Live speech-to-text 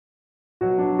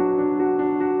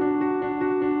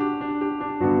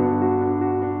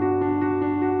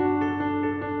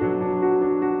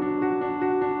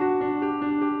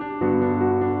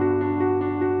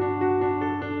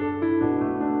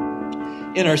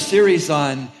In our series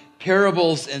on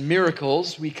parables and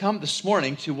miracles, we come this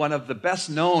morning to one of the best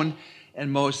known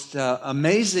and most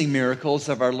amazing miracles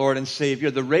of our Lord and Savior,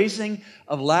 the raising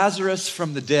of Lazarus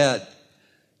from the dead.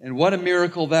 And what a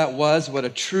miracle that was, what a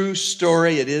true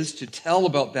story it is to tell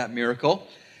about that miracle.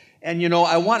 And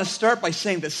I want to start by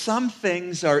saying that some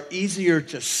things are easier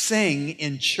to sing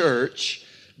in church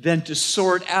than to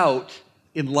sort out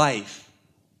in life.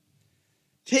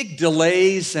 Take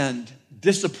delays and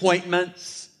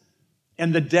disappointments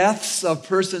and the deaths of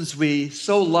persons we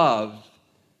so love.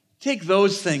 Take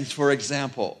those things, for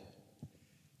example.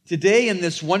 Today, in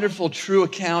this wonderful, true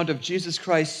account of Jesus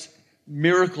Christ's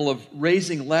miracle of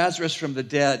raising Lazarus from the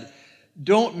dead,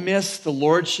 don't miss the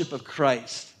lordship of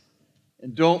Christ,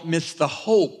 and don't miss the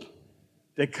hope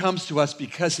that comes to us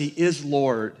because He is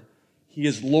Lord. He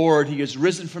is Lord. He is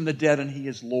risen from the dead, and He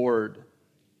is Lord.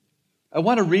 I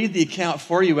want to read the account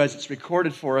for you as it's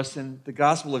recorded for us in the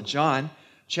Gospel of John,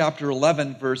 chapter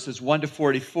 11, verses 1 to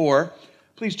 44.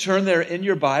 Please turn there in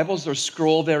your Bibles or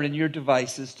scroll there in your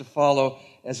devices to follow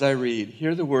as I read.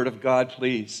 Hear the word of God,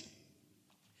 please.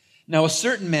 Now a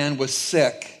certain man was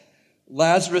sick,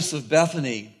 Lazarus of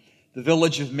Bethany, the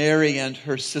village of Mary and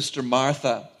her sister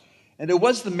Martha. And it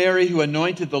was the Mary who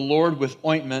anointed the Lord with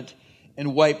ointment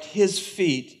and wiped His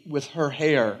feet with her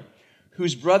hair,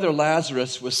 whose brother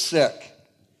Lazarus was sick.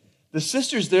 The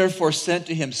sisters therefore sent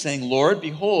to Him, saying, Lord,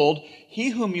 behold,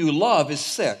 he whom you love is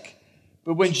sick.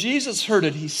 But when Jesus heard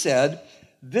it, He said,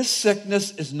 This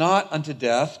sickness is not unto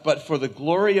death, but for the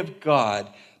glory of God,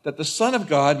 that the Son of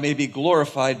God may be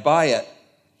glorified by it.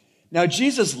 Now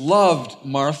Jesus loved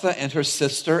Martha and her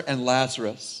sister and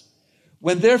Lazarus.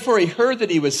 When therefore He heard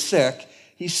that he was sick,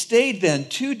 He stayed then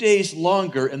 2 days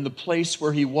longer in the place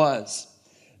where he was.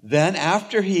 Then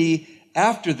after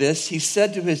this, He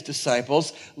said to His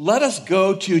disciples, Let us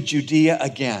go to Judea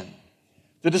again.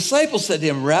 The disciples said to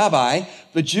Him, Rabbi,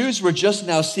 the Jews were just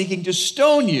now seeking to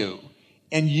stone you,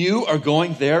 and you are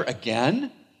going there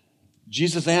again?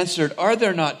 Jesus answered, Are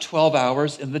there not 12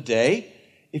 hours in the day?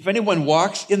 If anyone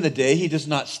walks in the day, he does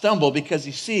not stumble because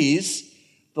he sees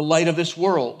the light of this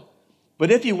world. But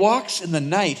if he walks in the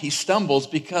night, he stumbles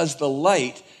because the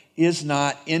light is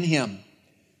not in him.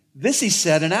 This He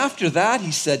said, and after that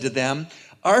He said to them,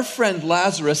 Our friend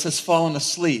Lazarus has fallen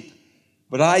asleep,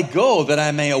 but I go that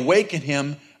I may awaken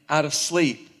him out of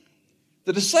sleep.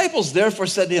 The disciples therefore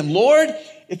said to Him, Lord,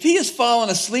 if he has fallen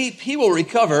asleep, he will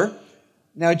recover.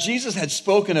 Now Jesus had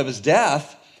spoken of his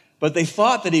death, but they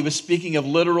thought that He was speaking of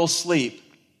literal sleep.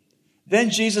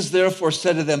 Then Jesus therefore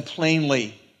said to them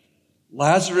plainly,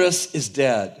 Lazarus is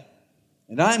dead,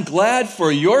 and I am glad for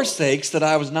your sakes that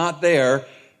I was not there,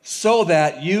 so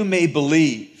that you may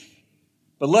believe.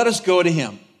 But let us go to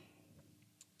him.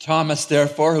 Thomas,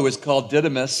 therefore, who is called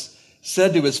Didymus,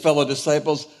 said to his fellow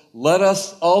disciples, Let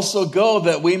us also go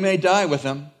that we may die with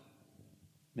him.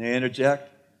 May I interject?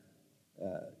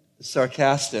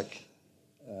 Sarcastic,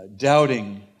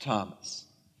 doubting Thomas.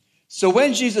 So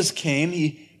when Jesus came,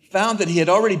 He found that He had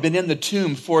already been in the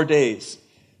tomb 4 days.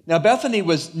 Now Bethany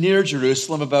was near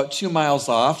Jerusalem, about 2 miles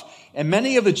off, and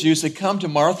many of the Jews had come to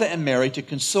Martha and Mary to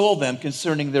console them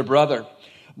concerning their brother.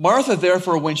 Martha,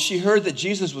 therefore, when she heard that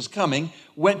Jesus was coming,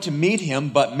 went to meet Him,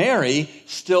 but Mary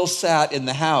still sat in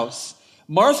the house.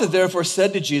 Martha, therefore,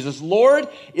 said to Jesus, Lord,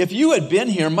 if you had been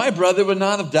here, my brother would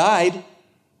not have died.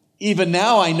 Even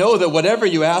now I know that whatever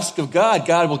you ask of God,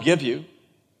 God will give you.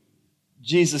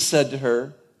 Jesus said to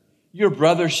her, Your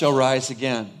brother shall rise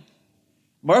again.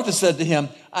 Martha said to Him,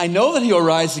 I know that He will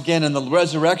rise again in the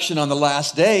resurrection on the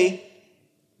last day.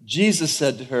 Jesus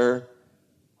said to her,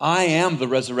 I am the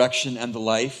resurrection and the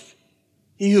life.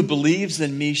 He who believes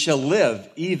in me shall live,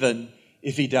 even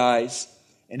if he dies.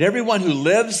 And everyone who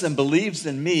lives and believes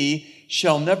in me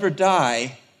shall never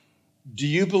die. Do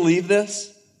you believe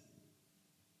this?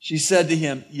 She said to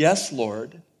Him, Yes,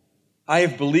 Lord. I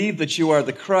have believed that you are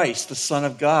the Christ, the Son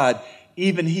of God,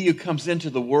 even He who comes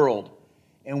into the world.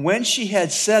 And when she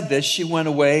had said this, she went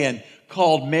away and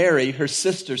called Mary, her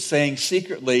sister, saying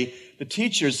secretly, The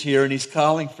teacher's here and he's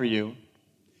calling for you.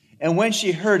 And when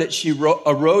she heard it, she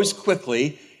arose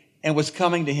quickly and was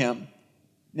coming to Him.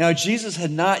 Now Jesus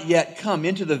had not yet come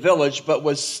into the village, but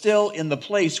was still in the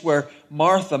place where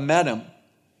Martha met Him.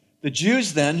 The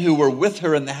Jews then, who were with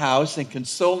her in the house and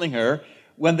consoling her,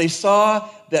 when they saw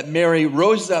that Mary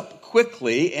rose up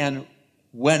quickly and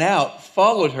went out,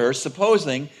 followed her,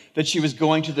 supposing that she was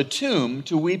going to the tomb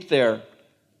to weep there.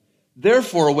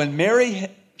 Therefore, when Mary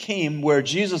came where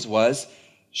Jesus was,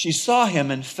 she saw Him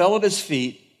and fell at His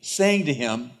feet, saying to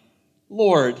Him,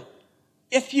 Lord,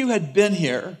 if you had been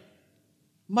here,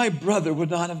 my brother would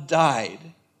not have died.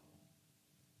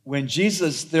 When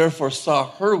Jesus therefore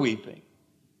saw her weeping,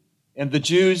 and the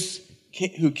Jews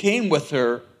who came with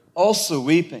her also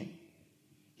weeping,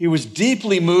 he was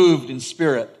deeply moved in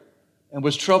spirit and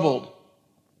was troubled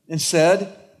and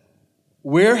said,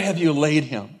 "Where have you laid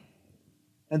him?"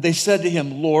 And they said to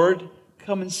him, "Lord,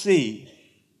 come and see."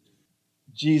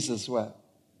 Jesus wept.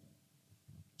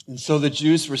 And so the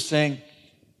Jews were saying,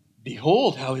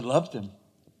 "Behold how he loved him."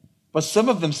 But some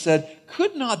of them said,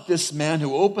 "Could not this man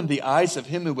who opened the eyes of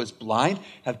him who was blind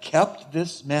have kept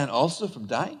this man also from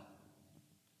dying?"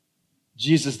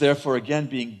 Jesus, therefore, again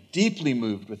being deeply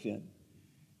moved within,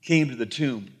 came to the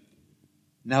tomb.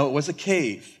 Now it was a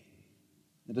cave,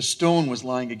 and a stone was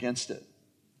lying against it.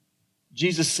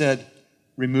 Jesus said,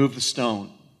 "Remove the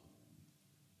stone."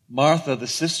 Martha, the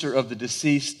sister of the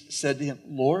deceased, said to him,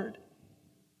 "Lord,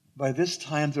 by this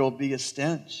time there will be a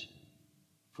stench,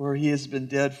 for he has been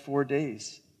dead 4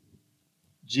 days."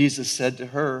 Jesus said to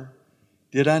her,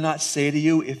 "Did I not say to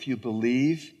you, if you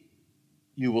believe,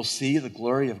 you will see the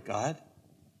glory of God?"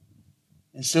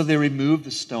 And so they removed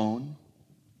the stone,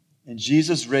 and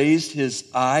Jesus raised his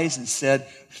eyes and said,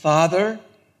 "Father,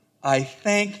 I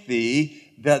thank thee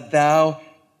that thou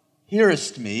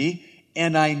hearest me,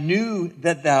 and I knew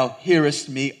that thou hearest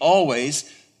me always,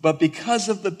 but because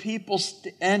of the people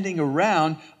standing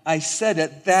around, I said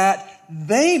it, that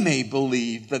they may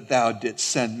believe that thou didst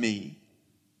send me."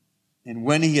 And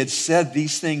when he had said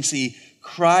these things, he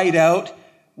cried out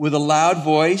with a loud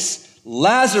voice,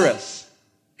 "Lazarus,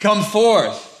 come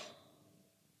forth."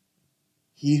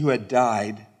 He who had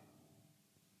died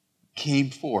came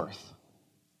forth,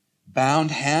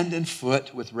 bound hand and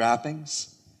foot with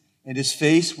wrappings, and his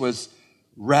face was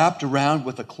wrapped around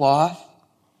with a cloth.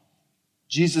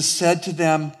 Jesus said to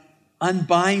them,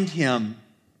 "Unbind him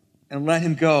and let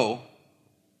him go."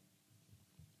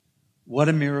 What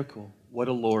a miracle. What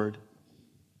a Lord.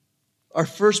 Our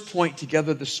first point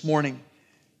together this morning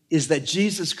is that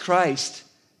Jesus Christ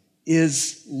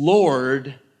is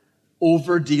Lord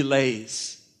over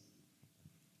delays.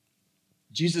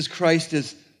 Jesus Christ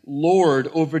is Lord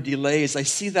over delays. I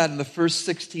see that in the first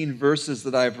 16 verses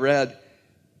that I've read.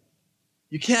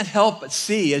 You can't help but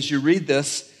see as you read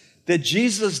this that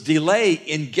Jesus' delay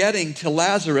in getting to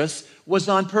Lazarus was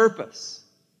on purpose.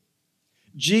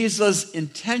 Jesus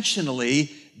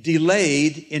intentionally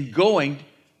delayed in going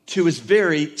to his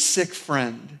very sick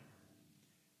friend.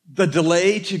 The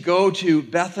delay to go to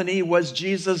Bethany was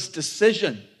Jesus'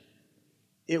 decision.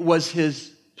 It was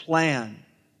his plan.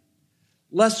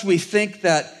 Lest we think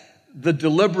that the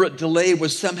deliberate delay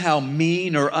was somehow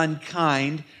mean or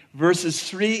unkind, verses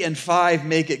 3 and 5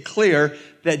 make it clear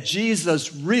that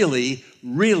Jesus really,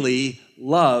 really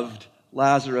loved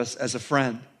Lazarus as a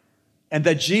friend, and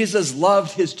that Jesus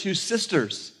loved his two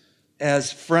sisters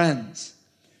as friends.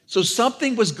 So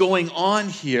something was going on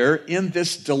here in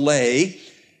this delay,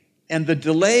 and the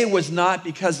delay was not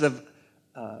because of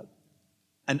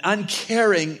an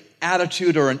uncaring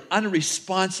attitude or an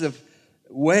unresponsive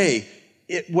way.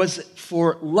 It was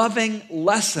for loving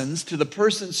lessons to the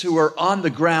persons who were on the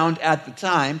ground at the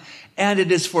time, and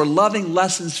it is for loving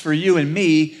lessons for you and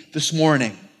me this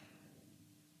morning.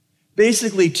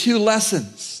 Basically, two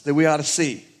lessons that we ought to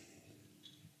see.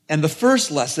 And the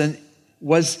first lesson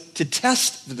was to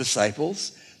test the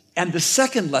disciples, and the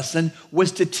second lesson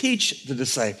was to teach the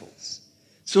disciples.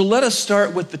 So let us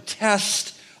start with the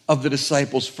test of the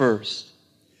disciples first.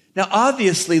 Now,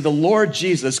 obviously, the Lord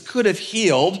Jesus could have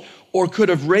healed or could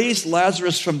have raised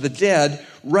Lazarus from the dead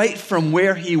right from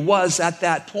where he was at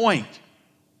that point.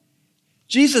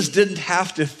 Jesus didn't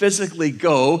have to physically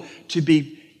go to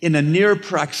be in a near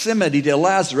proximity to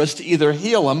Lazarus to either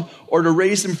heal him or to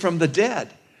raise him from the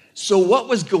dead. So what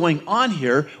was going on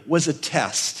here was a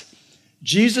test.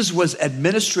 Jesus was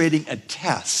administrating a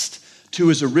test to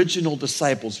his original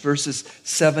disciples, verses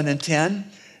 7 and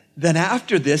 10. Then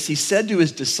after this, he said to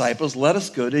his disciples, "Let us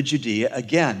go to Judea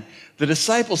again." The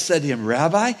disciples said to him,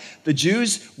 "Rabbi, the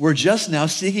Jews were just now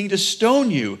seeking to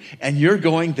stone you, and you're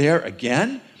going there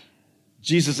again?"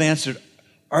 Jesus answered,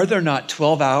 "Are there not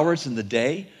 12 hours in the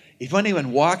day? If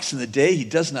anyone walks in the day, he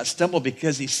does not stumble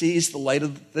because he sees the light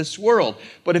of this world.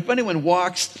 But if anyone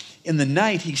walks in the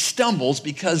night, he stumbles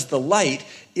because the light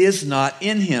is not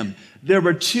in him." There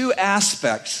were two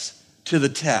aspects to the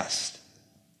test.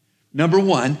 Number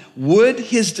one, would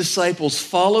his disciples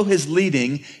follow his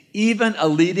leading, even a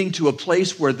leading to a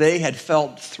place where they had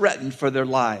felt threatened for their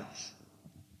lives?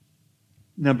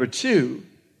 Number two,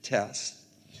 test.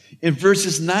 In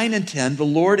verses 9 and 10, the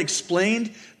Lord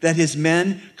explained that his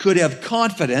men could have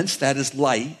confidence, that is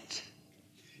light,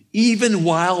 even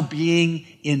while being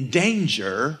in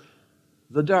danger,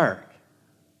 the dark.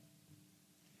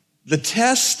 The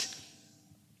test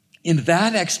in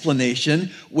that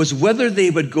explanation was whether they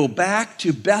would go back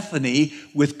to Bethany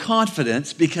with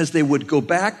confidence, because they would go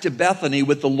back to Bethany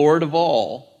with the Lord of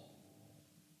all.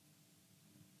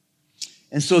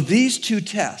 And so these two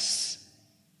tests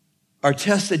are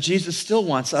tests that Jesus still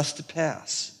wants us to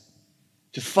pass.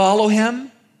 To follow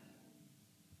him,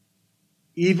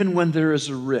 even when there is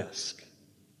a risk.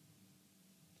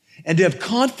 And to have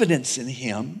confidence in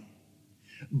him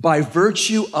by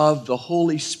virtue of the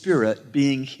Holy Spirit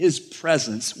being his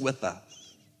presence with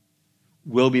us.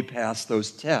 Will we pass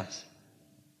those tests?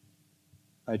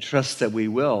 I trust that we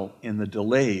will in the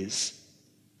delays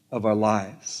of our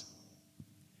lives.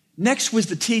 Next was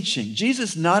the teaching.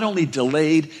 Jesus not only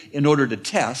delayed in order to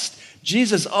test,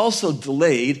 Jesus also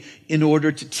delayed in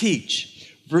order to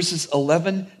teach. Verses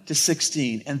 11 to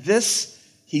 16. And this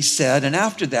he said, and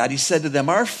after that he said to them,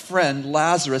 our friend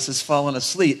Lazarus has fallen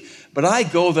asleep, but I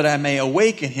go that I may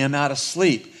awaken him out of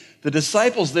sleep. The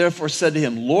disciples therefore said to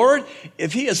him, Lord,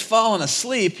 if he has fallen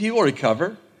asleep, he will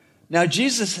recover. Now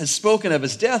Jesus has spoken of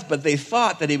his death, but they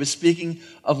thought that he was speaking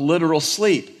of literal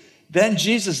sleep. Then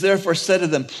Jesus therefore said to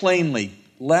them plainly,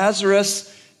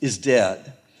 Lazarus is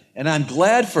dead, and I'm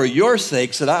glad for your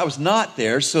sakes that I was not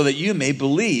there, so that you may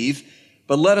believe,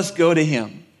 but let us go to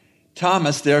him.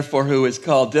 Thomas, therefore, who is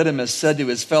called Didymus, said to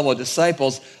his fellow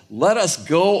disciples, let us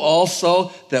go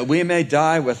also, that we may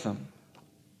die with him.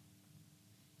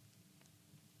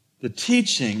 The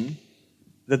teaching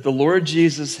that the Lord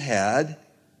Jesus had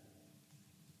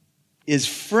is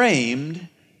framed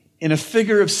in a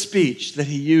figure of speech that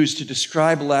he used to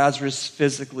describe Lazarus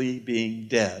physically being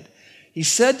dead. He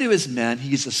said to his men,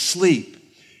 he's asleep.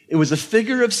 It was a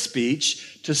figure of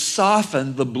speech to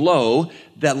soften the blow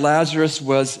that Lazarus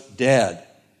was dead.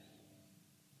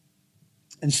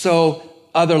 And so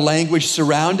other language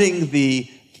surrounding the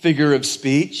figure of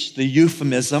speech, the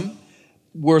euphemism,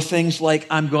 were things like,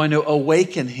 I'm going to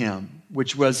awaken him,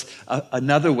 which was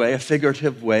another way, a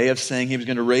figurative way of saying he was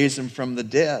going to raise him from the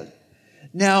dead.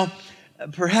 Now,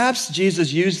 perhaps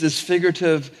Jesus used this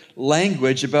figurative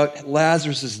language about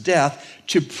Lazarus' death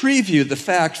to preview the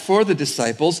fact for the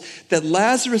disciples that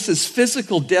Lazarus'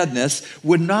 physical deadness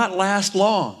would not last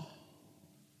long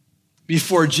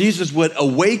before Jesus would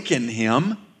awaken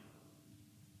him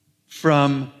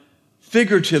from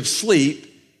figurative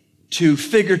sleep to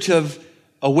figurative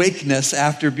awakeness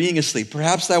after being asleep.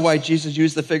 Perhaps that's why Jesus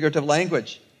used the figurative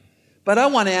language. But I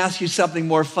want to ask you something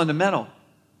more fundamental.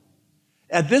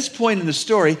 At this point in the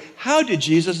story, how did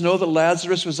Jesus know that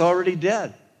Lazarus was already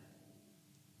dead?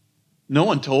 No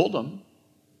one told him.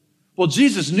 Well,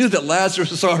 Jesus knew that Lazarus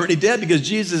was already dead because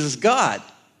Jesus is God.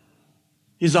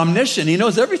 He's omniscient. He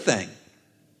knows everything.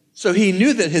 So he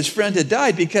knew that his friend had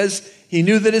died because he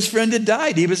knew that his friend had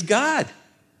died. He was God.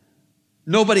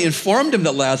 Nobody informed him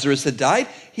that Lazarus had died.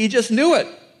 He just knew it.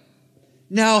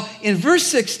 Now, in verse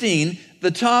 16,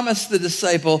 the Thomas, the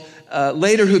disciple,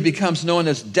 later who becomes known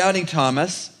as Doubting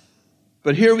Thomas,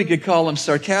 but here we could call him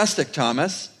Sarcastic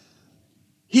Thomas,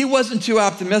 he wasn't too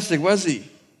optimistic, was he?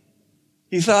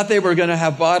 He thought they were going to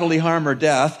have bodily harm or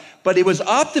death, but he was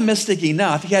optimistic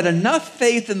enough. He had enough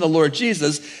faith in the Lord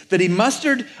Jesus that he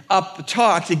mustered up the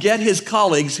talk to get his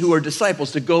colleagues who were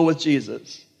disciples to go with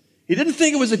Jesus. He didn't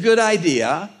think it was a good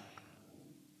idea,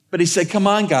 but he said, come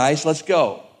on, guys, let's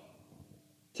go.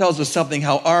 Tells us something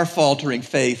how our faltering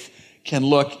faith can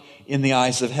look in the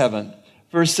eyes of heaven.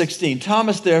 Verse 16,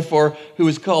 Thomas, therefore, who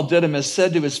is called Didymus,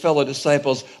 said to his fellow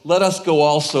disciples, let us go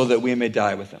also that we may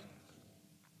die with him.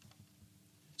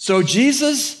 So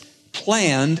Jesus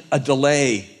planned a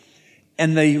delay.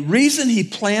 And the reason he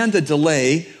planned a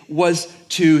delay was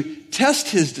to test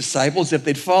his disciples if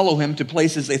they'd follow him to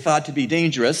places they thought to be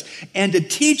dangerous, and to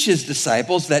teach his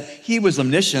disciples that he was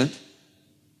omniscient,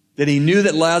 that he knew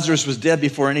that Lazarus was dead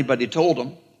before anybody told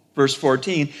him. Verse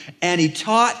 14, and he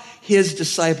taught his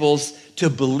disciples to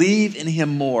believe in him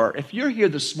more. If you're here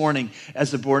this morning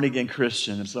as a born-again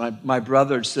Christian, as my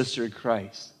brother and sister in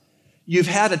Christ, you've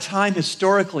had a time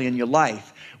historically in your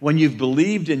life when you've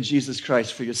believed in Jesus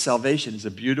Christ for your salvation. It's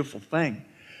a beautiful thing.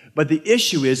 But the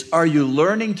issue is, are you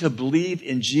learning to believe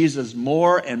in Jesus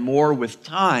more and more with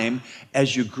time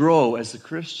as you grow as a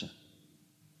Christian?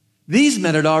 These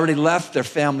men had already left their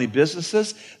family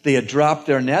businesses. They had dropped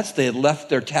their nets. They had left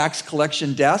their tax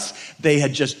collection desks. They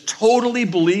had just totally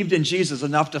believed in Jesus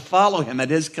enough to follow him at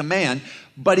his command,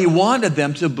 but he wanted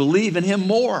them to believe in him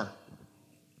more.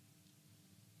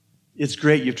 It's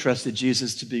great you've trusted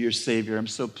Jesus to be your Savior. I'm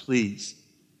so pleased.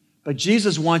 But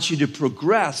Jesus wants you to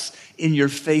progress in your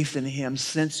faith in him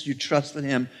since you trusted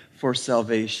him for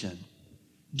salvation.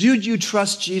 Did you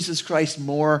trust Jesus Christ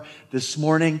more this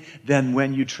morning than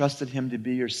when you trusted him to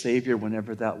be your Savior,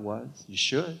 whenever that was? You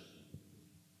should.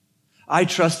 I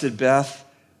trusted Beth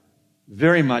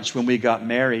very much when we got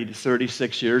married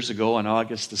 36 years ago on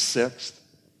August the 6th.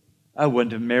 I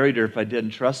wouldn't have married her if I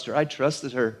didn't trust her. I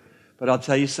trusted her. But I'll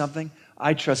tell you something.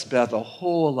 I trust Beth a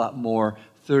whole lot more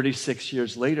 36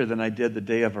 years later than I did the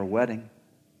day of our wedding.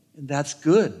 And that's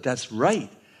good. That's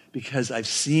right. Because I've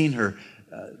seen her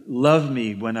love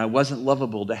me when I wasn't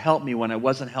lovable, to help me when I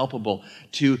wasn't helpable,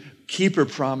 to keep her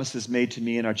promises made to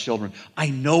me and our children. I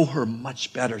know her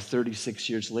much better 36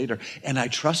 years later, and I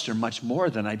trust her much more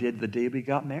than I did the day we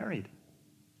got married.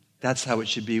 That's how it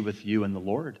should be with you and the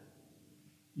Lord.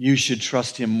 You should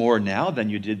trust him more now than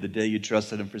you did the day you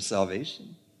trusted him for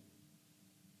salvation.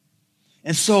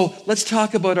 And so let's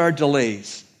talk about our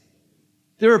delays.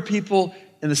 There are people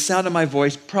in the sound of my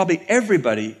voice, probably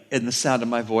everybody in the sound of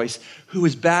my voice, who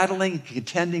is battling,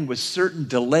 contending with certain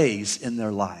delays in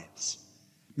their lives.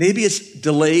 Maybe it's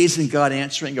delays in God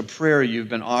answering a prayer you've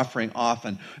been offering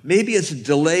often. Maybe it's a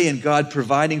delay in God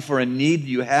providing for a need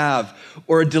you have,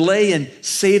 or a delay in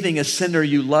saving a sinner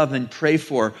you love and pray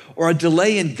for, or a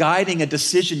delay in guiding a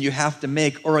decision you have to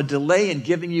make, or a delay in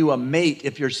giving you a mate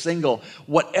if you're single.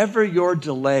 Whatever your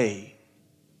delay,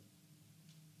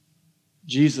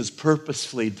 Jesus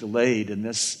purposefully delayed in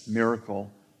this miracle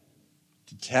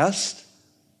to test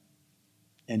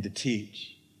and to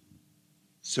teach.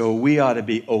 So we ought to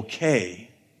be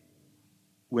okay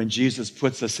when Jesus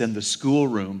puts us in the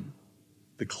schoolroom,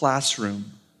 the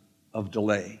classroom of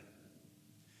delay.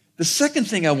 The second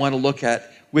thing I want to look at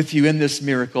with you in this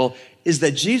miracle is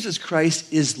that Jesus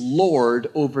Christ is Lord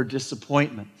over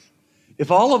disappointment. If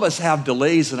all of us have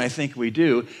delays, and I think we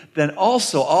do, then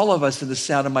also all of us in the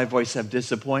sound of my voice have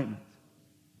disappointment.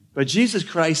 But Jesus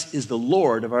Christ is the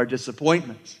Lord of our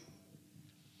disappointments.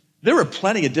 There are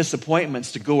plenty of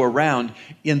disappointments to go around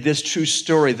in this true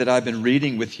story that I've been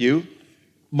reading with you.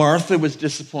 Martha was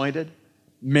disappointed.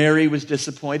 Mary was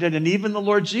disappointed. And even the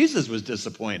Lord Jesus was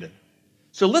disappointed.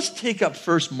 So let's take up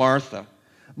first Martha.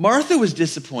 Martha was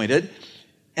disappointed.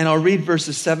 And I'll read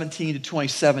verses 17 to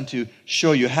 27 to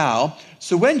show you how.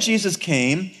 So when Jesus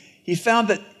came, he found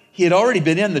that he had already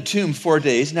been in the tomb 4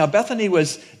 days. Now Bethany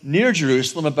was near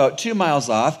Jerusalem, about 2 miles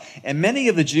off, and many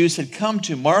of the Jews had come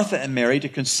to Martha and Mary to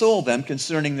console them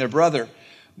concerning their brother.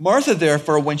 Martha,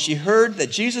 therefore, when she heard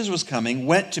that Jesus was coming,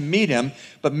 went to meet him,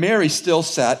 but Mary still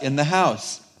sat in the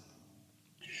house.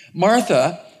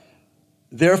 Martha,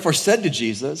 therefore, said to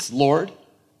Jesus, Lord,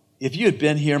 if you had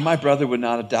been here, my brother would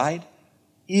not have died.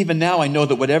 Even now I know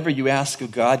that whatever you ask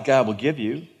of God, God will give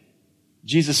you.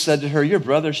 Jesus said to her, your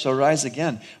brother shall rise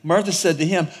again. Martha said to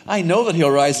him, I know that he'll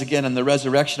rise again in the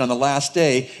resurrection on the last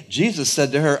day. Jesus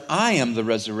said to her, I am the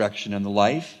resurrection and the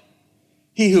life.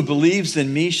 He who believes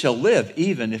in me shall live,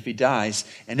 even if he dies.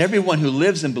 And everyone who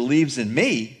lives and believes in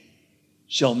me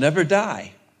shall never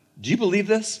die. Do you believe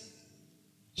this?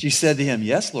 She said to him,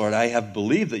 yes, Lord, I have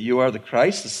believed that you are the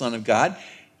Christ, the Son of God,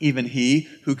 even he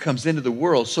who comes into the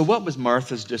world. So what was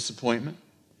Martha's disappointment?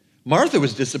 Martha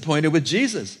was disappointed with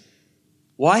Jesus.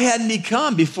 Why hadn't he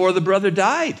come before the brother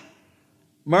died?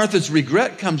 Martha's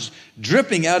regret comes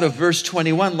dripping out of verse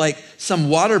 21 like some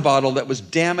water bottle that was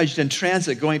damaged in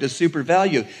transit going to super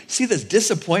value. See this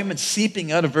disappointment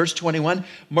seeping out of verse 21?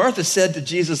 Martha said to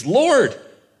Jesus, Lord,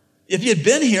 if you had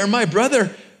been here, my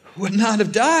brother would not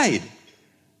have died.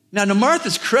 Now, to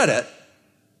Martha's credit,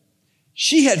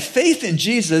 she had faith in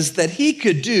Jesus that he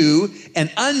could do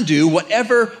and undo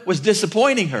whatever was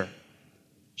disappointing her.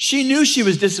 She knew she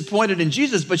was disappointed in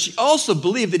Jesus, but she also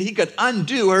believed that he could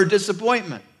undo her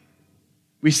disappointment.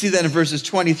 We see that in verses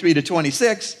 23 to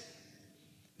 26,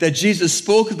 that Jesus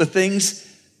spoke of the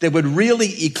things that would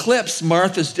really eclipse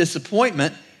Martha's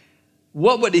disappointment.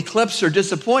 What would eclipse her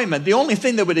disappointment? The only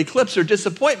thing that would eclipse her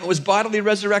disappointment was bodily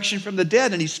resurrection from the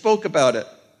dead, and he spoke about it.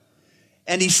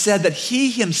 And he said that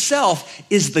he himself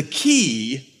is the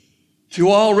key to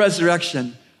all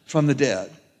resurrection from the dead.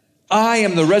 I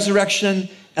am the resurrection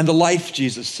and the life,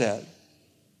 Jesus said.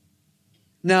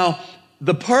 Now,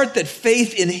 the part that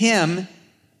faith in him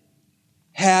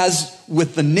has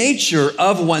with the nature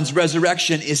of one's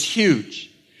resurrection is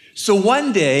huge. So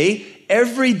one day,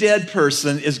 every dead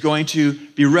person is going to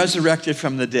be resurrected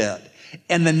from the dead.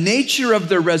 And the nature of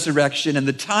their resurrection and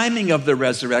the timing of their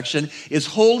resurrection is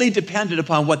wholly dependent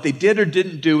upon what they did or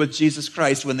didn't do with Jesus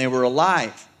Christ when they were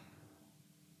alive.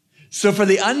 So for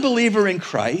the unbeliever in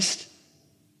Christ,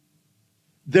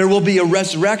 there will be a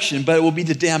resurrection, but it will be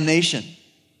to damnation.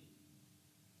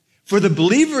 For the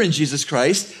believer in Jesus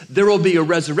Christ, there will be a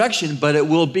resurrection, but it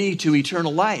will be to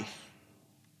eternal life.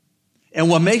 And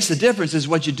what makes the difference is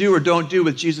what you do or don't do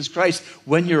with Jesus Christ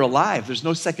when you're alive. There's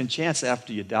no second chance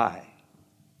after you die.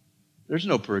 There's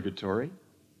no purgatory.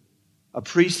 A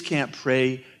priest can't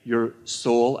pray your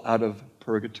soul out of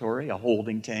purgatory, a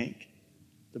holding tank.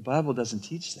 The Bible doesn't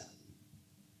teach that.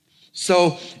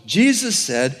 So Jesus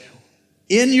said,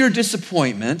 in your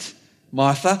disappointment,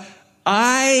 Martha,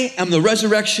 I am the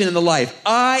resurrection and the life.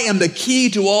 I am the key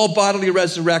to all bodily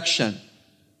resurrection.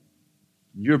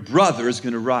 Your brother is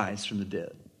going to rise from the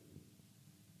dead.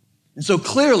 And so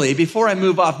clearly, before I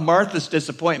move off Martha's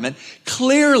disappointment,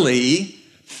 clearly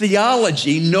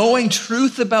theology, knowing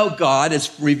truth about God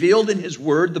as revealed in His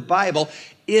Word, the Bible,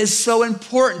 is so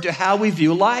important to how we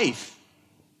view life,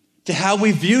 to how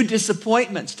we view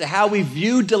disappointments, to how we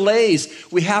view delays.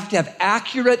 We have to have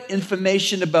accurate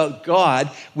information about God,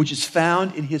 which is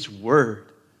found in His Word.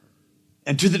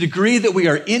 And to the degree that we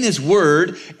are in His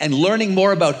Word and learning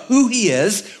more about who He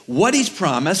is, what He's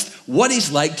promised, what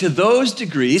He's like, to those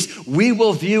degrees, we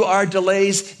will view our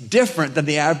delays different than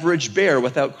the average bear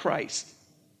without Christ.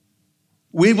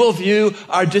 We will view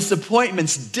our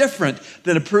disappointments different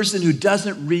than a person who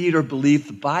doesn't read or believe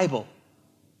the Bible.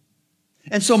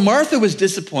 And so Martha was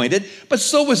disappointed, but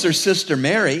so was her sister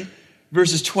Mary,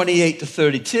 verses 28 to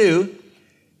 32.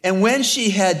 And when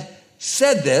she had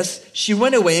said this, she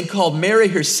went away and called Mary,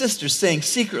 her sister, saying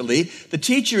secretly, the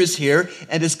teacher is here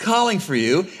and is calling for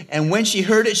you. And when she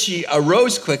heard it, she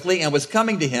arose quickly and was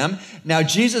coming to him. Now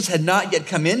Jesus had not yet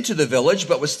come into the village,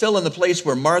 but was still in the place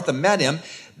where Martha met him.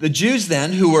 The Jews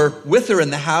then, who were with her in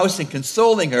the house and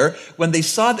consoling her, when they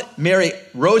saw that Mary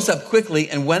rose up quickly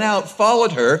and went out,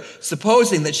 followed her,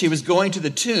 supposing that she was going to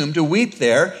the tomb to weep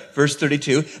there. Verse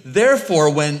 32,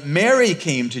 therefore, when Mary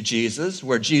came to Jesus,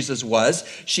 where Jesus was,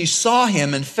 she saw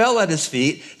him and fell at his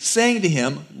feet, saying to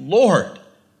him, Lord,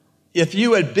 if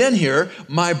you had been here,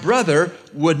 my brother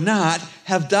would not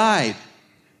have died.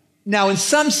 Now, in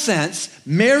some sense,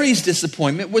 Mary's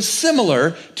disappointment was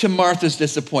similar to Martha's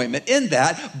disappointment in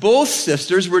that both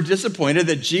sisters were disappointed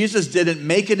that Jesus didn't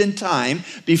make it in time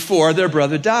before their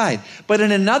brother died. But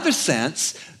in another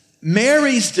sense,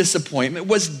 Mary's disappointment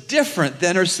was different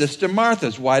than her sister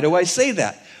Martha's. Why do I say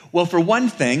that? Well, for one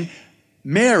thing,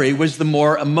 Mary was the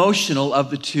more emotional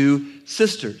of the two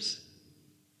sisters.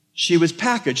 She was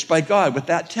packaged by God with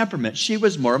that temperament. She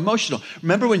was more emotional.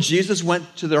 Remember when Jesus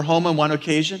went to their home on one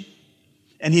occasion?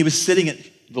 And he was sitting at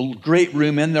the great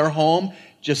room in their home,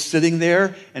 just sitting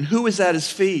there. And who was at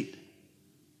his feet?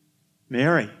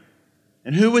 Mary.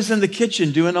 And who was in the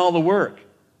kitchen doing all the work?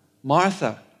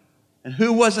 Martha. And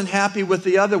who wasn't happy with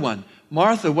the other one?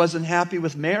 Martha wasn't happy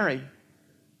with Mary.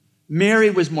 Mary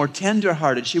was more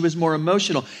tenderhearted. She was more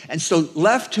emotional. And so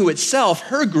left to itself,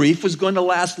 her grief was going to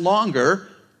last longer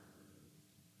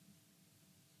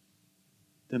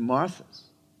than Martha's.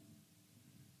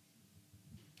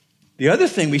 The other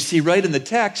thing we see right in the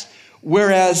text,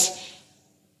 whereas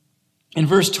in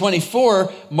verse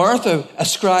 24, Martha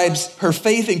ascribes her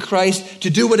faith in Christ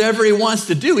to do whatever he wants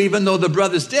to do, even though the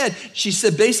brother's dead. She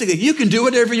said basically, you can do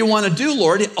whatever you want to do,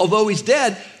 Lord, although he's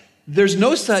dead. There's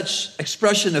no such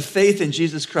expression of faith in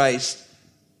Jesus Christ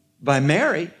by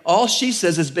Mary. All she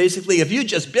says is basically, if you'd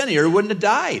just been here, he wouldn't have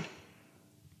died.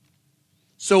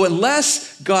 So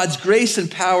unless God's grace and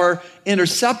power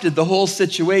intercepted the whole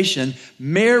situation,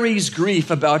 Mary's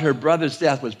grief about her brother's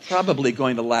death was probably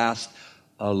going to last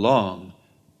a long,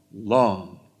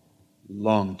 long,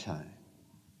 long time.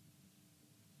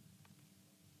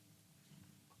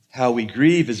 How we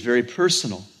grieve is very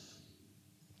personal.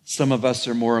 Some of us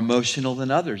are more emotional than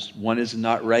others. One is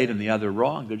not right and the other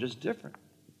wrong. They're just different.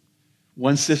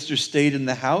 One sister stayed in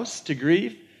the house to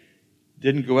grieve.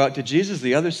 Didn't go out to Jesus.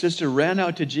 The other sister ran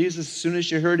out to Jesus as soon as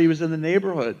she heard he was in the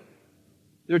neighborhood.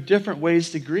 There are different ways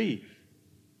to grieve.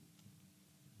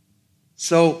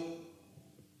 So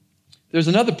there's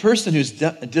another person who's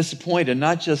disappointed,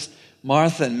 not just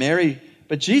Martha and Mary,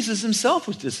 but Jesus himself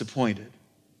was disappointed.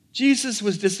 Jesus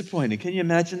was disappointed. Can you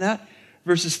imagine that?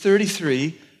 Verses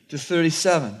 33 to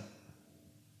 37.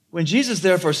 When Jesus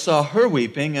therefore saw her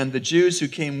weeping, and the Jews who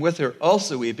came with her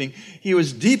also weeping, he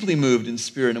was deeply moved in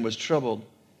spirit and was troubled,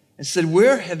 and said,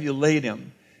 where have you laid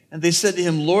him? And they said to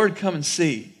him, Lord, come and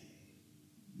see.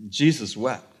 And Jesus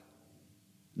wept.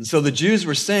 And so the Jews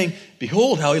were saying,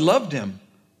 behold how he loved him.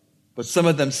 But some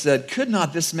of them said, could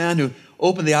not this man who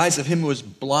opened the eyes of him who was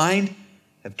blind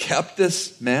have kept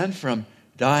this man from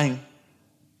dying?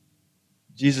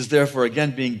 Jesus therefore,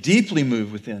 again being deeply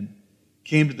moved within,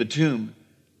 came to the tomb.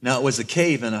 Now it was a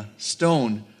cave and a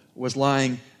stone was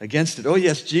lying against it. Oh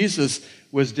yes, Jesus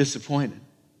was disappointed.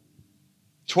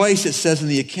 Twice it says in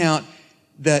the account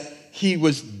that he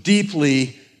was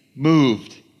deeply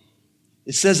moved.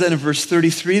 It says that in verse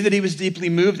 33 that he was deeply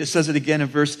moved. It says it again in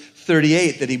verse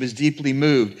 38 that he was deeply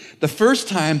moved. The first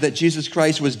time that Jesus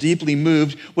Christ was deeply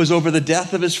moved was over the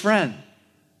death of his friend.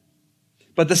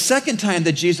 But the second time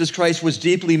that Jesus Christ was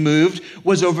deeply moved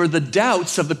was over the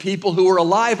doubts of the people who were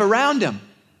alive around him.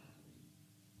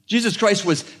 Jesus Christ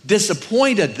was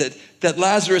disappointed that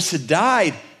Lazarus had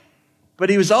died, but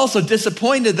he was also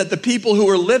disappointed that the people who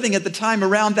were living at the time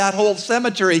around that whole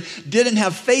cemetery didn't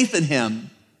have faith in him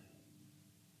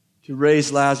to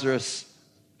raise Lazarus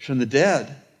from the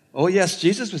dead. Oh yes,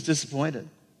 Jesus was disappointed.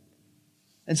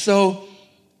 And so,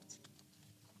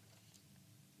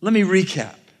 let me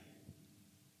recap.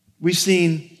 We've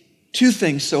seen two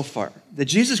things so far. That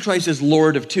Jesus Christ is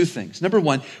Lord of two things. Number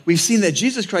one, we've seen that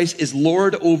Jesus Christ is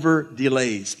Lord over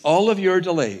delays. All of your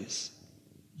delays,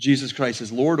 Jesus Christ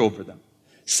is Lord over them.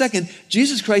 Second,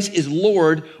 Jesus Christ is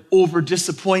Lord over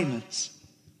disappointments.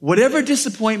 Whatever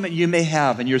disappointment you may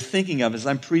have and you're thinking of as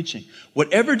I'm preaching,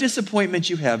 whatever disappointment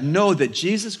you have, know that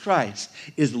Jesus Christ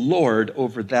is Lord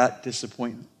over that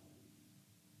disappointment.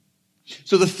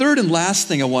 So the third and last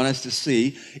thing I want us to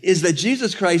see is that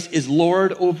Jesus Christ is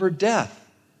Lord over death.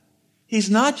 He's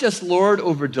not just Lord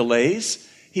over delays.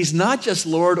 He's not just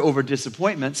Lord over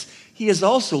disappointments. He is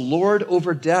also Lord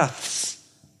over deaths.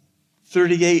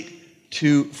 38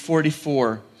 to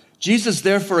 44. Jesus,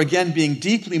 therefore, again, being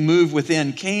deeply moved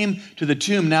within, came to the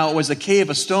tomb. Now it was a cave,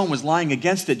 a stone was lying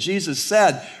against it. Jesus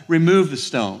said, "Remove the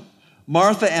stone."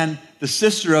 Martha and the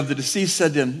sister of the deceased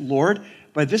said to him, "Lord,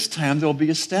 by this time there will be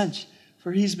a stench,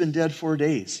 for he's been dead 4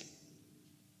 days."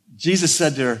 Jesus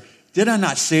said to her, "Did I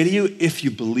not say to you, if you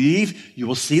believe, you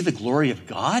will see the glory of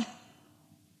God?"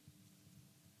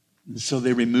 And so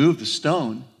they removed the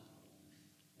stone,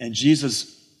 and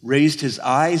Jesus raised his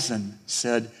eyes and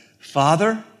said,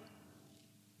 "Father,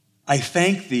 I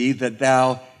thank thee that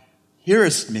thou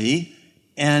hearest me,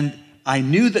 and I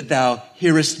knew that thou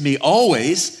hearest me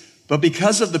always, but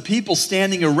because of the people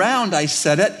standing around, I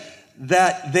said it,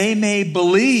 that they may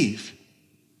believe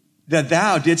that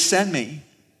thou didst send me."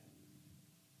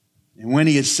 And when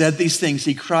he had said these things,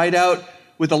 he cried out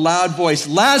with a loud voice,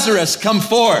 "Lazarus, come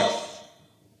forth!"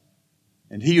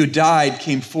 And he who died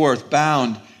came forth,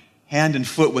 bound hand and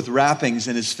foot with wrappings,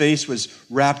 and his face was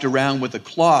wrapped around with a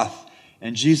cloth.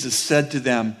 And Jesus said to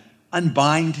them,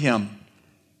 "Unbind him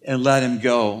and let him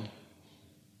go."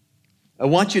 I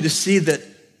want you to see that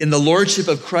in the lordship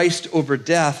of Christ over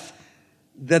death,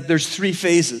 that there's three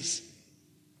phases.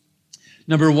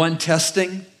 Number one,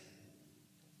 testing.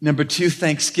 Number two,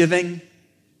 thanksgiving.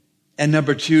 And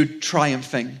number two,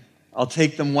 triumphing. I'll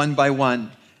take them one by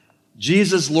one.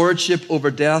 Jesus' lordship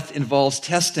over death involves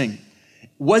testing.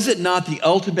 Was it not the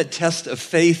ultimate test of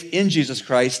faith in Jesus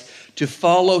Christ to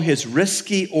follow his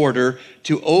risky order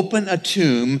to open a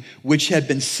tomb which had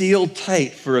been sealed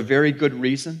tight for a very good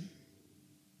reason?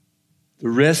 The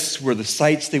risks were the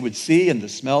sights they would see and the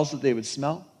smells that they would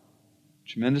smell.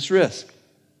 Tremendous risk.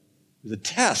 It was a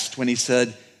test when he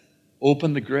said,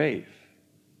 "Open the grave."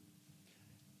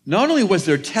 Not only was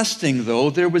there testing,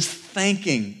 though, there was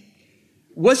thanking.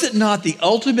 Was it not the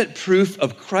ultimate proof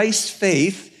of Christ's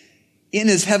faith in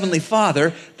his heavenly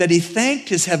Father that he thanked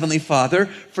his heavenly Father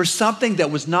for something that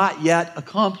was not yet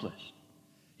accomplished?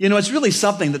 You know, it's really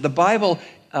something that the Bible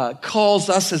calls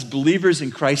us as believers in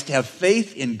Christ to have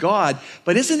faith in God,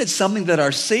 but isn't it something that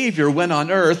our Savior, when on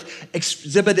earth,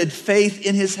 exhibited faith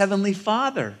in his heavenly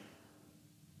Father?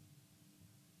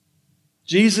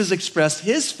 Jesus expressed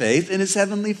his faith in his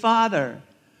heavenly Father.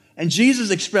 And Jesus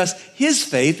expressed his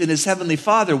faith in his heavenly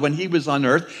Father when he was on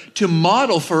earth to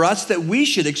model for us that we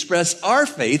should express our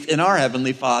faith in our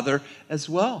heavenly Father as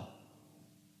well.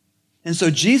 And so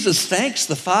Jesus thanks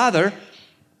the Father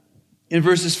in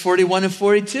verses 41 and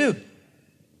 42.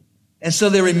 And so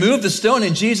they removed the stone,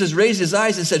 and Jesus raised his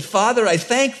eyes and said, "Father, I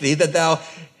thank thee that thou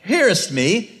hearest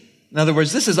me." In other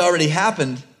words, this has already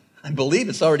happened. I believe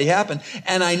it's already happened.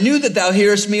 "And I knew that thou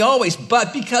hearest me always,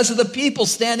 but because of the people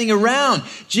standing around."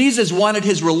 Jesus wanted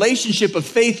his relationship of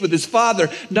faith with his Father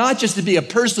not just to be a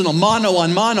personal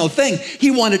mano-on-mano thing.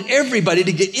 He wanted everybody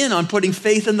to get in on putting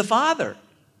faith in the Father.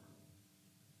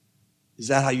 Is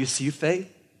that how you see faith?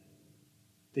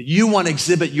 That you want to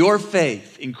exhibit your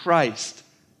faith in Christ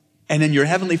and in your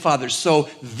heavenly Father so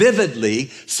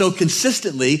vividly, so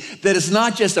consistently, that it's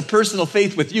not just a personal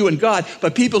faith with you and God,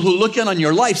 but people who look in on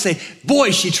your life say,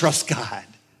 "Boy, she trusts God.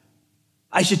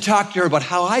 I should talk to her about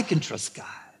how I can trust God."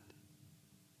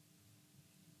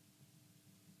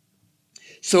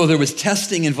 So there was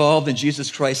testing involved in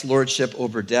Jesus Christ's lordship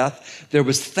over death. There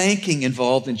was thanking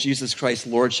involved in Jesus Christ's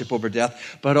lordship over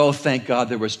death. But oh, thank God,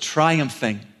 there was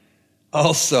triumphing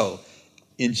also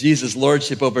in Jesus'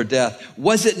 lordship over death,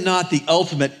 was it not the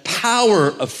ultimate power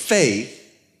of faith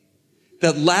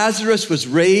that Lazarus was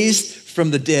raised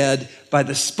from the dead by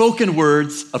the spoken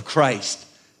words of Christ?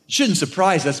 It shouldn't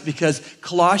surprise us because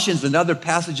Colossians and other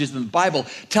passages in the Bible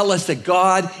tell us that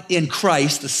God in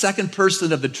Christ, the second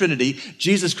person of the Trinity,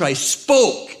 Jesus Christ,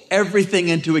 spoke everything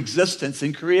into existence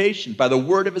in creation by the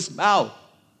word of his mouth.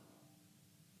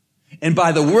 And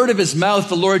by the word of his mouth,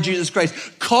 the Lord Jesus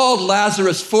Christ called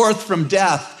Lazarus forth from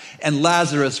death, and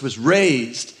Lazarus was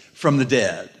raised from the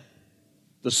dead.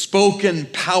 The spoken,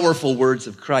 powerful words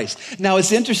of Christ. Now,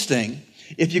 it's interesting,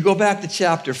 if you go back to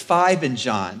chapter 5 in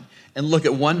John and look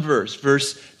at one verse,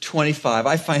 verse 25,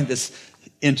 I find this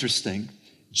interesting.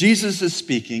 Jesus is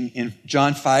speaking in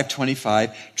John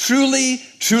 5:25. Truly,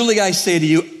 truly I say to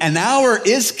you, an hour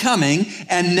is coming,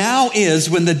 and now is,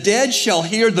 when the dead shall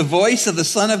hear the voice of the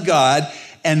Son of God,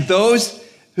 and those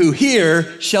who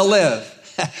hear shall live.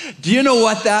 Do you know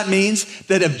what that means?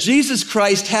 That if Jesus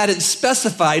Christ hadn't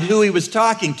specified who he was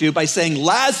talking to by saying,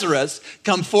 Lazarus,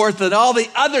 come forth, that all the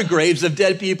other graves of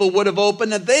dead people would have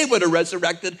opened and they would have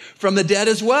resurrected from the dead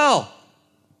as well.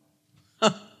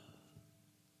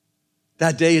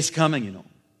 That day is coming, you know.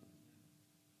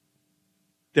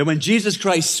 That when Jesus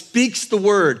Christ speaks the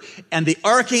word and the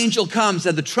archangel comes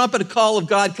and the trumpet call of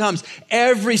God comes,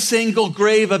 every single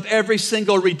grave of every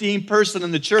single redeemed person in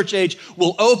the church age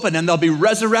will open and they'll be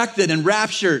resurrected and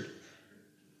raptured.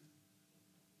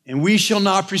 And we shall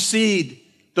not precede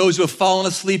those who have fallen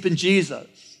asleep in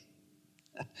Jesus.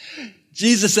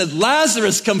 Jesus said,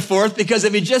 Lazarus, come forth, because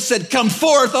if he just said, come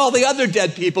forth, all the other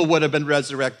dead people would have been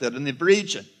resurrected in the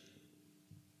region.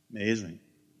 Amazing.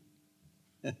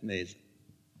 Amazing.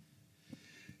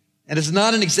 And it's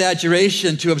not an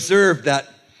exaggeration to observe that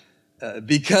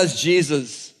because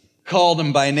Jesus called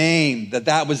him by name,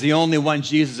 that was the only one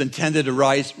Jesus intended to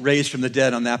raise from the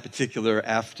dead on that particular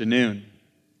afternoon.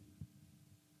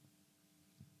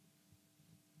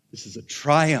 This is a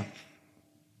triumph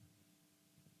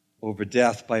over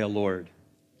death by a Lord.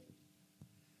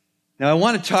 Now, I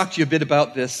want to talk to you a bit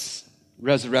about this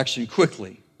resurrection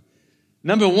quickly.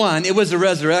 Number one, it was a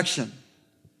resurrection.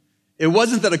 It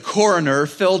wasn't that a coroner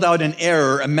filled out in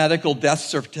error a medical death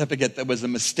certificate that was a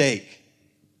mistake.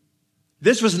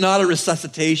 This was not a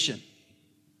resuscitation.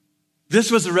 This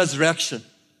was a resurrection.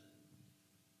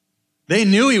 They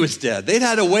knew he was dead. They'd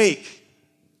had to wake.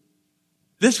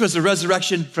 This was a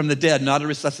resurrection from the dead, not a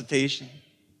resuscitation.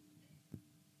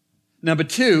 Number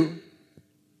two,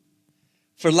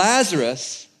 for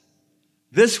Lazarus,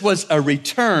 this was a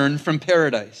return from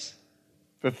paradise.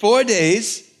 For 4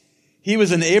 days, he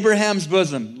was in Abraham's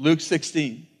bosom, Luke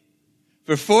 16.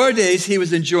 For 4 days, he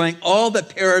was enjoying all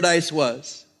that paradise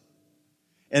was.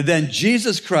 And then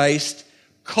Jesus Christ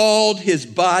called his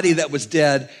body that was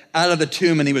dead out of the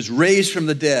tomb, and he was raised from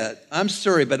the dead. I'm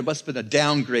sorry, but it must have been a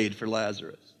downgrade for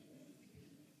Lazarus.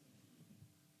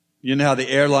 You know how the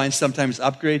airlines sometimes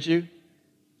upgrade you?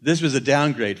 This was a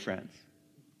downgrade, friends.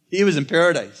 He was in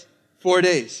paradise 4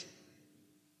 days.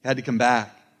 Had to come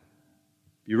back.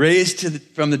 Be raised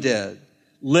from the dead.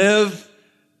 Live.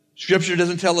 Scripture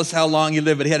doesn't tell us how long he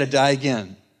lived, but he had to die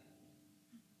again.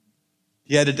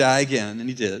 He had to die again, and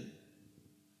he did.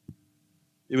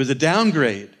 It was a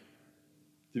downgrade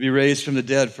to be raised from the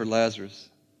dead for Lazarus.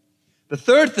 The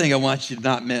third thing I want you to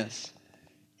not miss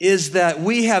is that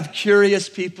we have curious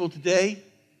people today.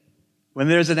 When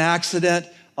there's an accident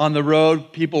on the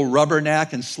road, people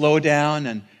rubberneck and slow down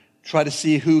and try to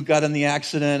see who got in the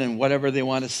accident and whatever they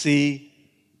want to see.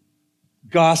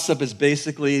 Gossip is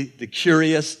basically the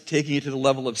curious, taking it to the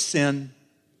level of sin.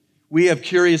 We have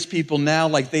curious people now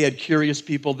like they had curious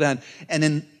people then. And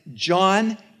in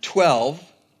John 12,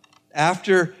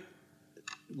 after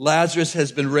Lazarus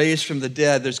has been raised from the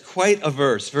dead, there's quite a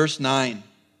verse, verse 9.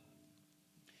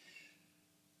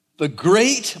 The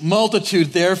great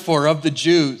multitude, therefore, of the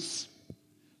Jews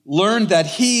learned that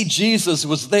he, Jesus,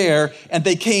 was there, and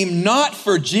they came not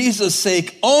for Jesus'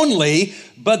 sake only,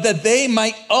 but that they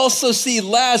might also see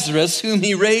Lazarus, whom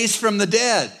he raised from the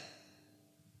dead.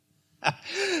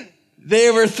 They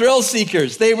were thrill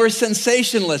seekers. They were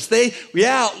sensationalists.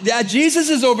 Jesus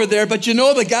is over there, but you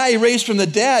know the guy he raised from the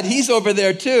dead, he's over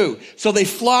there too. So they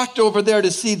flocked over there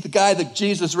to see the guy that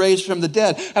Jesus raised from the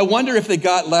dead. I wonder if they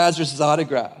got Lazarus'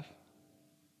 autograph.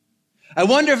 I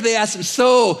wonder if they asked him,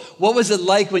 so what was it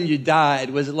like when you died?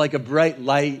 Was it like a bright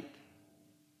light?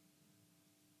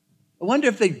 I wonder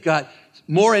if they got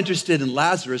more interested in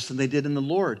Lazarus than they did in the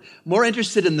Lord. More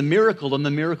interested in the miracle than the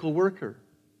miracle worker.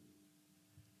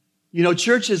 You know,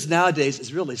 churches nowadays,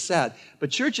 it's really sad, but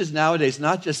churches nowadays,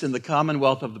 not just in the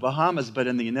Commonwealth of the Bahamas, but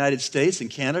in the United States and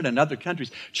Canada and other countries,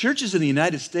 churches in the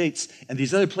United States and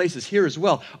these other places here as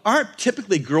well, aren't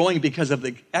typically growing because of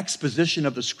the exposition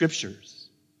of the Scriptures.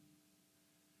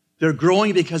 They're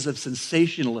growing because of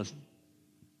sensationalism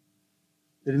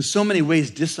that in so many ways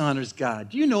dishonors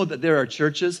God. Do you know that there are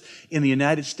churches in the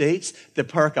United States that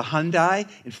park a Hyundai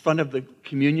in front of the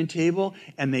communion table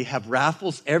and they have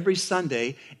raffles every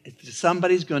Sunday if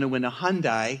somebody's going to win a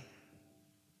Hyundai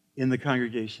in the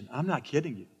congregation? I'm not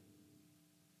kidding you.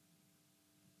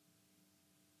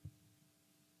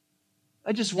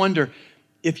 I just wonder,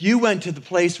 if you went to the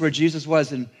place where Jesus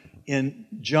was in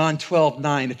John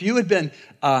 12:9, if you had been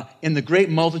in the great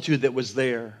multitude that was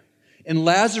there, and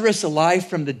Lazarus, alive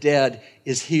from the dead,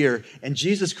 is here, and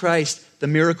Jesus Christ, the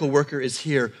miracle worker, is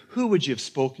here, who would you have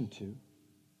spoken to?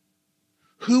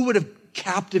 Who would have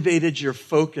captivated your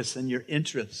focus and your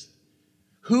interest?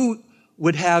 Who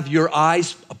would have your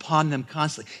eyes upon them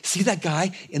constantly? See that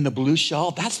guy in the blue shawl?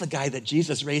 That's the guy that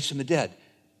Jesus raised from the dead.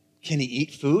 Can he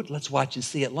eat food? Let's watch and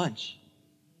see at lunch.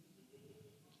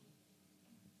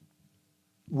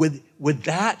 Would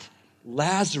that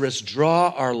Lazarus draw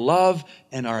our love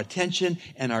and our attention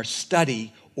and our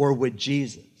study, or would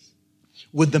Jesus?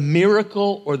 Would the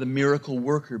miracle or the miracle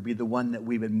worker be the one that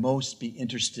we would most be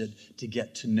interested to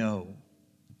get to know?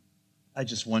 I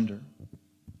just wonder.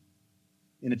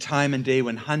 In a time and day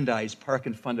when Hyundais park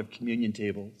in front of communion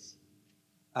tables,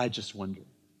 I just wonder.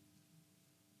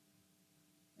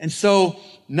 And so,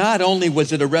 not only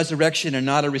was it a resurrection and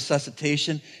not a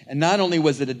resuscitation, and not only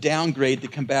was it a downgrade to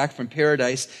come back from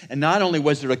paradise, and not only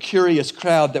was there a curious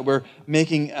crowd that were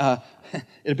making a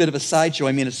bit of a sideshow,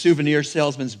 I mean a souvenir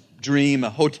salesman's dream, a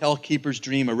hotel keeper's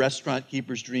dream, a restaurant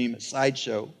keeper's dream, a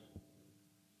sideshow.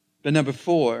 But number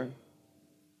 4,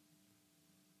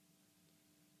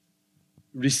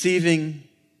 receiving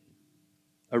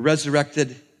a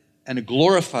resurrected and a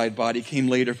glorified body came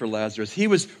later for Lazarus. He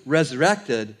was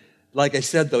resurrected. Like I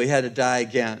said, though, he had to die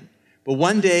again. But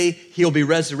one day, he'll be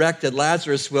resurrected.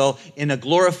 Lazarus will, in a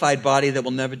glorified body that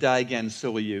will never die again.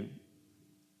 So will you.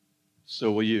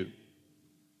 So will you.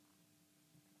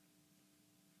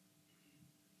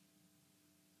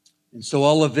 And so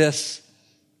all of this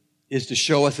is to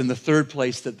show us in the third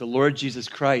place that the Lord Jesus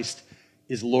Christ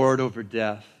is Lord over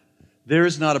death. There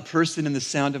is not a person in the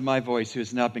sound of my voice who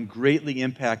has not been greatly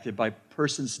impacted by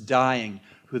persons dying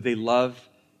who they love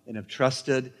and have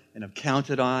trusted and have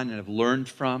counted on and have learned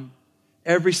from.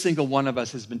 Every single one of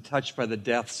us has been touched by the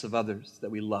deaths of others that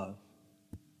we love.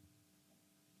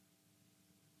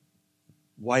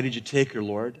 Why did you take her,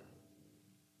 Lord?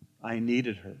 I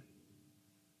needed her.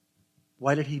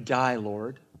 Why did he die,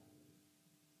 Lord?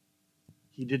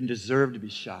 He didn't deserve to be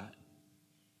shot.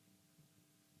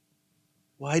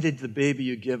 Why did the baby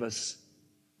you give us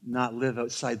not live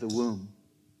outside the womb?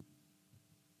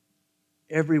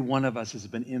 Every one of us has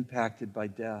been impacted by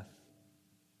death.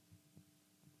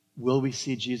 Will we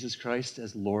see Jesus Christ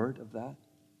as Lord of that?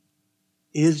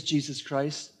 Is Jesus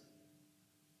Christ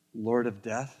Lord of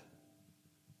death?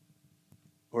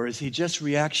 Or is he just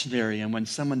reactionary, and when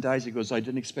someone dies, he goes, I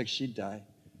didn't expect she'd die.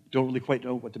 Don't really quite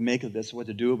know what to make of this, what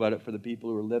to do about it for the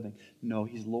people who are living. No,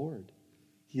 he's Lord.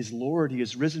 He is Lord. He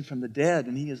is risen from the dead,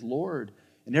 and he is Lord.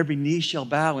 And every knee shall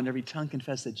bow and every tongue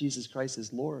confess that Jesus Christ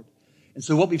is Lord. And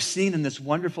so what we've seen in this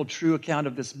wonderful, true account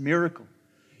of this miracle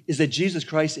is that Jesus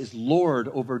Christ is Lord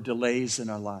over delays in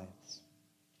our lives.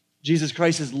 Jesus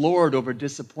Christ is Lord over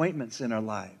disappointments in our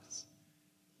lives.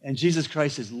 And Jesus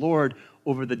Christ is Lord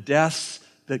over the deaths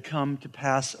that come to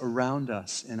pass around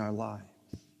us in our lives.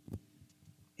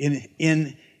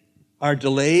 In our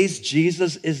delays,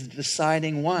 Jesus is the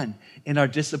deciding one. In our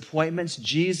disappointments,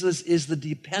 Jesus is the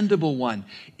dependable one.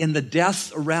 In the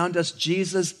deaths around us,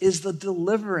 Jesus is the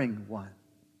delivering one.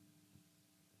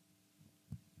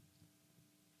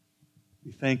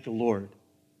 We thank the Lord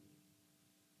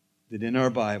that in our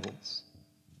Bibles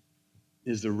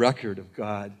is the record of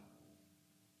God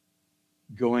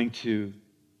going to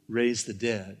raise the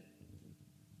dead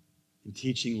and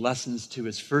teaching lessons to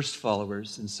his first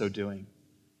followers in so doing,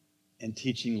 and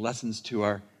teaching lessons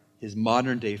to his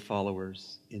modern-day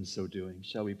followers in so doing.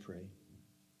 Shall we pray?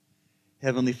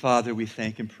 Heavenly Father, we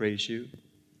thank and praise you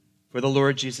for the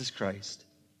Lord Jesus Christ,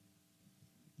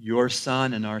 your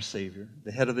Son and our Savior,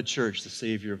 the head of the church, the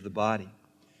Savior of the body.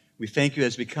 We thank you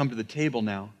as we come to the table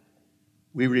now,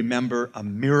 we remember a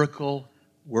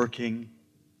miracle-working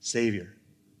Savior,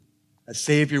 a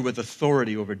Savior with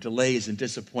authority over delays and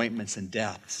disappointments and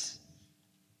deaths,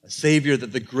 a Savior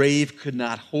that the grave could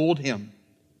not hold him.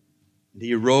 And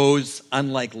he rose,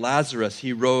 unlike Lazarus,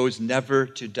 he rose never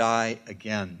to die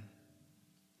again.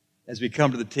 As we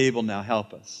come to the table now,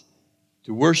 help us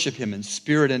to worship him in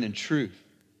spirit and in truth.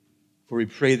 For we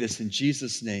pray this in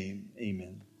Jesus' name.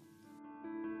 Amen.